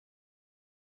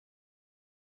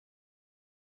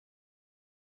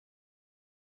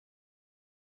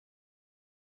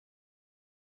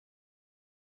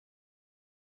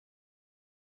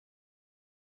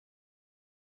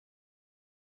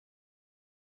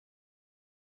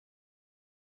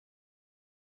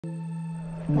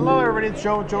Hello everybody, it's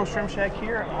Joe Shrimp Shack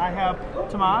here. I have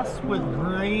Tomás with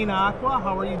Green Aqua.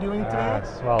 How are you doing today?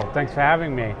 Well, thanks for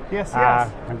having me. Yes.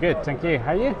 I'm good, thank you.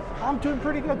 How are you? I'm doing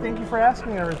pretty good. Thank you for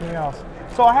asking and everything else.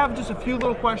 So I have just a few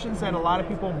little questions that a lot of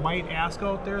people might ask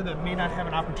out there that may not have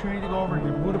an opportunity to go over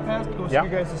to Budapest, go see your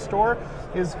guys' store.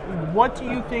 Is what do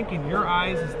you think in your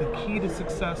eyes is the key to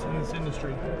success in this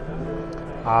industry?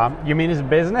 You mean as a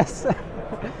business?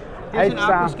 It's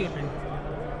aquascaping.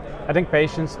 I think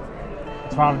patience.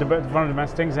 It's one of the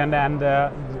best things, and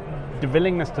the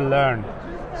willingness to learn.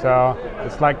 So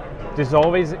it's like there's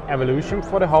always evolution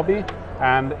for the hobby,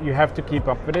 and you have to keep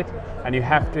up with it, and you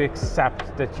have to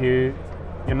accept that you're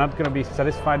not going to be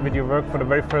satisfied with your work for the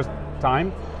very first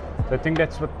time. So I think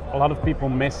that's what a lot of people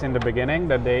miss in the beginning,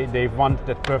 that they want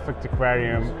that perfect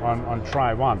aquarium on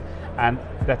try one, and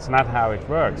that's not how it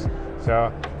works.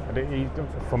 So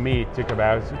for me, it took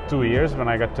about 2 years when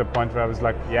I got to a point where I was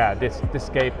like, yeah, this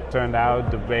scape turned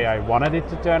out the way I wanted it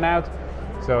to turn out.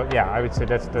 So yeah, I would say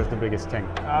that's the biggest thing.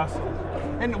 Awesome.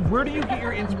 And where do you get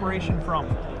your inspiration from?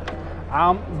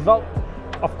 Well,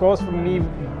 of course, for me,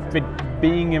 with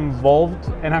being involved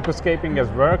in aquascaping as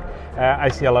work, I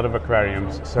see a lot of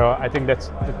aquariums. So I think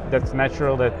that's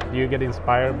natural that you get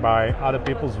inspired by other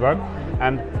people's work,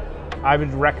 and I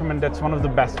would recommend that's one of the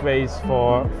best ways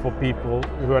for people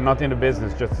who are not in the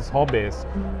business, just as hobbyists,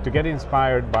 to get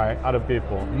inspired by other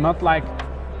people. Not like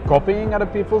copying other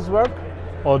people's work,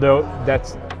 although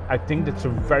I think that's a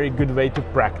very good way to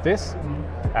practice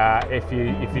if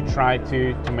you try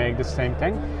to make the same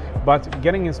thing. But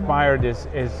getting inspired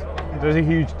there's a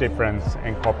huge difference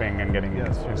in copying and getting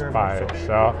inspired.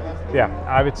 So yeah,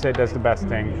 I would say that's the best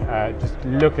thing. Just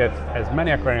look at as many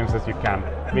aquariums as you can,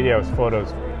 videos,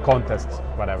 photos, contests,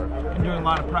 whatever. And doing a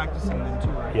lot of practicing then too,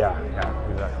 right? Yeah,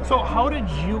 exactly. So how did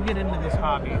you get into this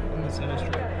hobby, in this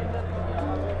industry?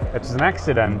 It was an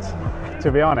accident,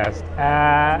 to be honest.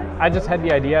 I just had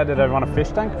the idea that I want a fish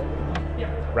tank,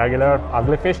 regular,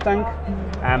 ugly fish tank.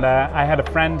 And I had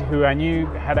a friend who I knew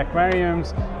had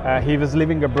aquariums. He was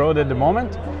living abroad at the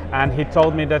moment, and he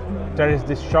told me that there is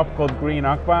this shop called Green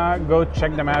Aqua. Go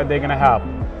check them out, they're gonna help.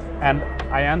 And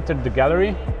I entered the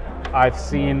gallery. I've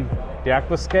seen the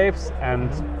aquascapes,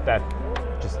 and that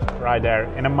just right there.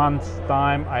 In a month's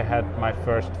time, I had my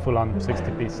first full-on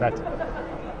 60-piece set.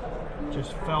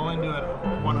 Just fell into it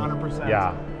 100%.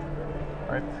 Yeah.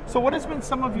 Right. So what has been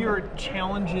some of your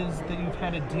challenges that you've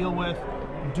had to deal with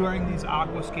during these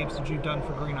aquascapes that you've done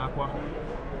for Green Aqua?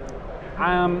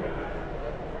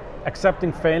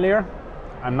 Accepting failure.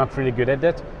 I'm not really good at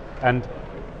it, and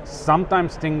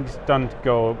sometimes things don't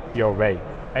go your way.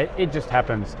 It just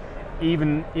happens.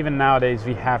 Even nowadays,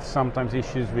 we have sometimes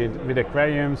issues with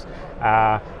aquariums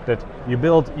that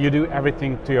you do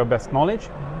everything to your best knowledge,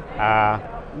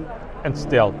 and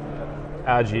still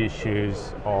algae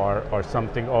issues or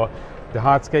something, or the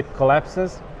hardscape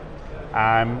collapses.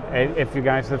 If you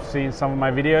guys have seen some of my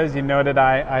videos, you know that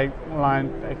I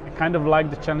kind of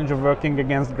like the challenge of working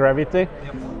against gravity.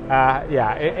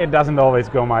 Yeah, it doesn't always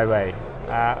go my way,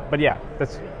 but yeah,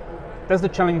 that's the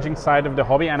challenging side of the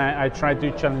hobby, and I try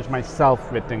to challenge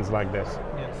myself with things like this.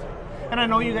 Yes. And I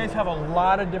know you guys have a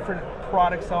lot of different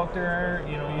products out there.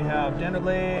 You know, you have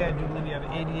Dennerle, I do believe you have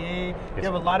ADA. You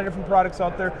have a lot of different products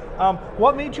out there.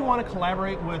 What made you want to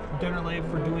collaborate with Dennerle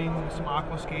for doing some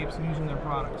aquascapes and using their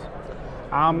products?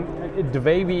 The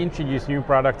way we introduce new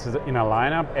products in a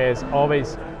lineup is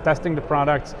always testing the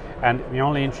products, and we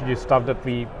only introduce stuff that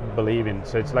we believe in.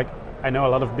 So it's like, I know a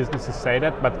lot of businesses say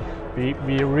that, but we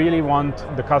really want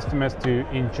the customers to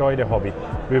enjoy the hobby.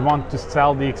 We want to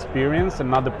sell the experience and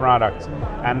not the product,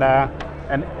 and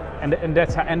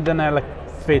Dennerle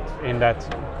fit in that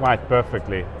quite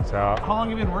perfectly. So how long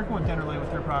have you been working with Dennerle with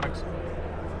their products?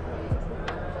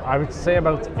 I would say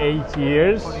about 8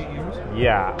 years. About 8 years?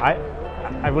 Yeah,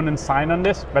 I wouldn't sign on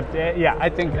this, but yeah, I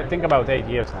think about 8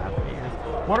 years now. 8 years.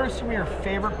 What are some of your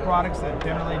favorite products that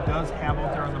Dennerle does have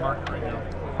out there on the market right now?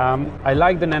 I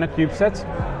like the nanocube sets.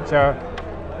 So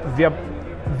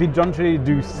we don't really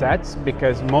do sets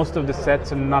because most of the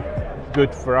sets are not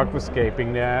good for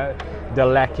aquascaping. They're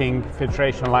lacking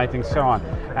filtration, lighting, so on.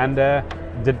 And the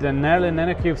Dennerle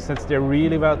nanocube sets, they're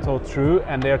really well thought through,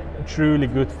 and they're truly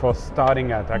good for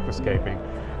starting at aquascaping.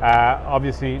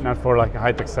 Obviously not for like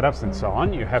high-tech setups and so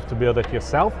on. You have to build it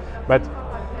yourself, but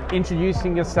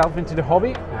introducing yourself into the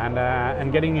hobby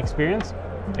and getting experience,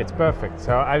 it's perfect.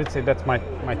 So I would say that's my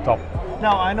top.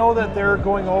 Now I know that they're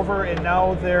going over and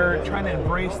now they're trying to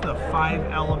embrace the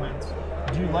 5 elements.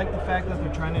 Do you like the fact that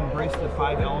they're trying to embrace the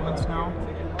 5 elements now?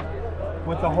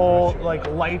 With the whole like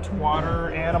light,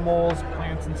 water, animals,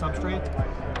 plants, and substrate?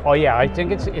 Oh yeah, I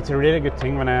think it's a really good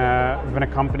thing when a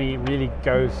company really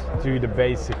goes to the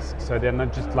basics. So they're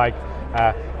not just like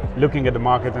looking at the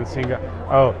market and saying,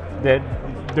 oh,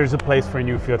 there's a place for a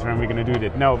new filter and we're going to do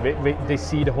that. No, they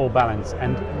see the whole balance,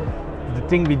 and the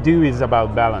thing we do is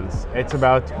about balance. It's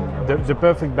about the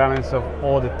perfect balance of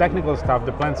all the technical stuff,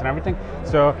 the plants and everything.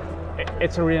 So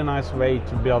it's a really nice way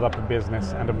to build up a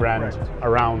business and a brand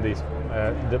around these,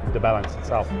 the balance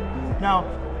itself. Now,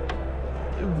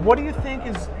 what do you think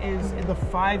is the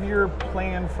 5-year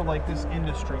plan for like this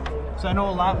industry? So I know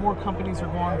a lot more companies are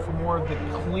going for more of the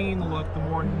clean look, the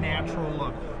more natural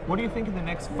look. What do you think in the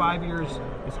next 5 years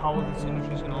is how this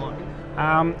industry is going to look?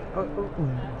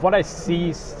 What I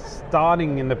see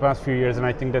starting in the past few years, and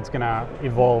I think that's going to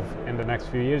evolve in the next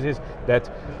few years, is that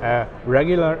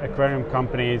regular aquarium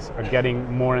companies are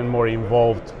getting more and more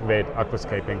involved with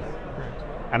aquascaping.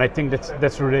 And I think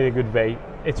that's a really good way.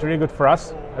 It's really good for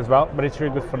us as well, but it's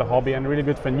really good for the hobby and really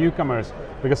good for newcomers.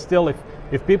 Because still,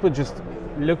 if people just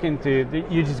look into,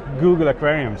 you just Google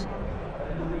aquariums,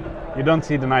 you don't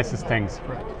see the nicest things.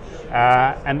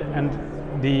 And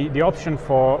the option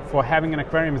for having an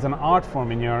aquarium as an art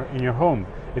form in your home,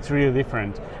 it's really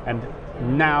different. And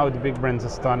now the big brands are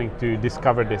starting to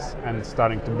discover this and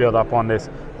starting to build up on this,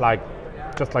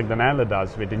 just like Dennerle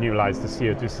does with the new lights, the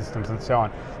CO2 systems and so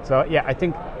on. So yeah, I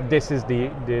think this is the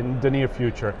near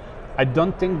future. I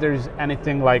don't think there's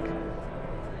anything like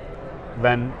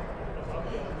when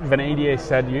ADA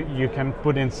said you can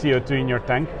put in CO2 in your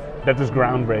tank. That was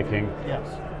groundbreaking. Yes.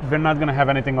 We're not going to have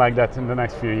anything like that in the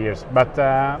next few years. But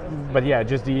yeah,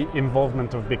 just the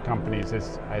involvement of big companies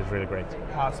is really great.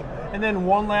 Awesome. And then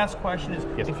one last question is,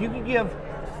 yes, if you could give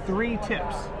 3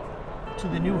 tips to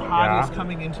the new hobbyists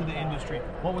coming into the industry,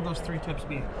 what would those 3 tips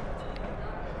be?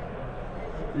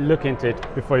 Look into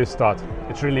it before you start.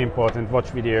 It's really important. Watch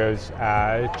videos,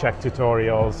 check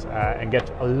tutorials, and get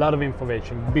a lot of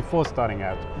information before starting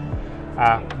out.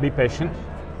 Be patient.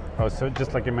 Also,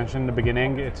 just like you mentioned in the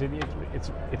beginning,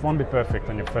 it won't be perfect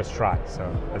on your first try,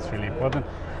 so that's really important.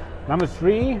 Number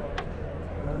 3,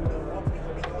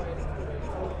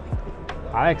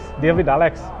 Alex, deal with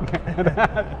Alex.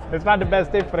 That's not the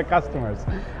best tip for the customers.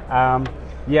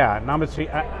 Yeah, number 3,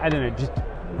 I don't know, just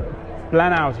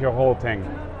plan out your whole thing.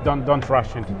 Don't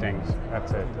rush into things.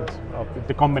 That's it. That's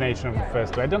the combination of the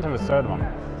first 2. I don't have a third one,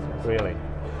 really.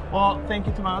 Well, thank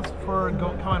you, Tomás, for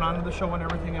coming on to the show and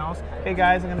everything else. Hey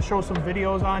guys, I'm going to show some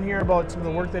videos on here about some of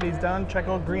the work that he's done. Check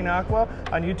out Green Aqua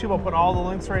on YouTube. I'll put all the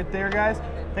links right there, guys.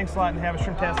 Thanks a lot and have a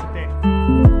fantastic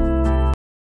day.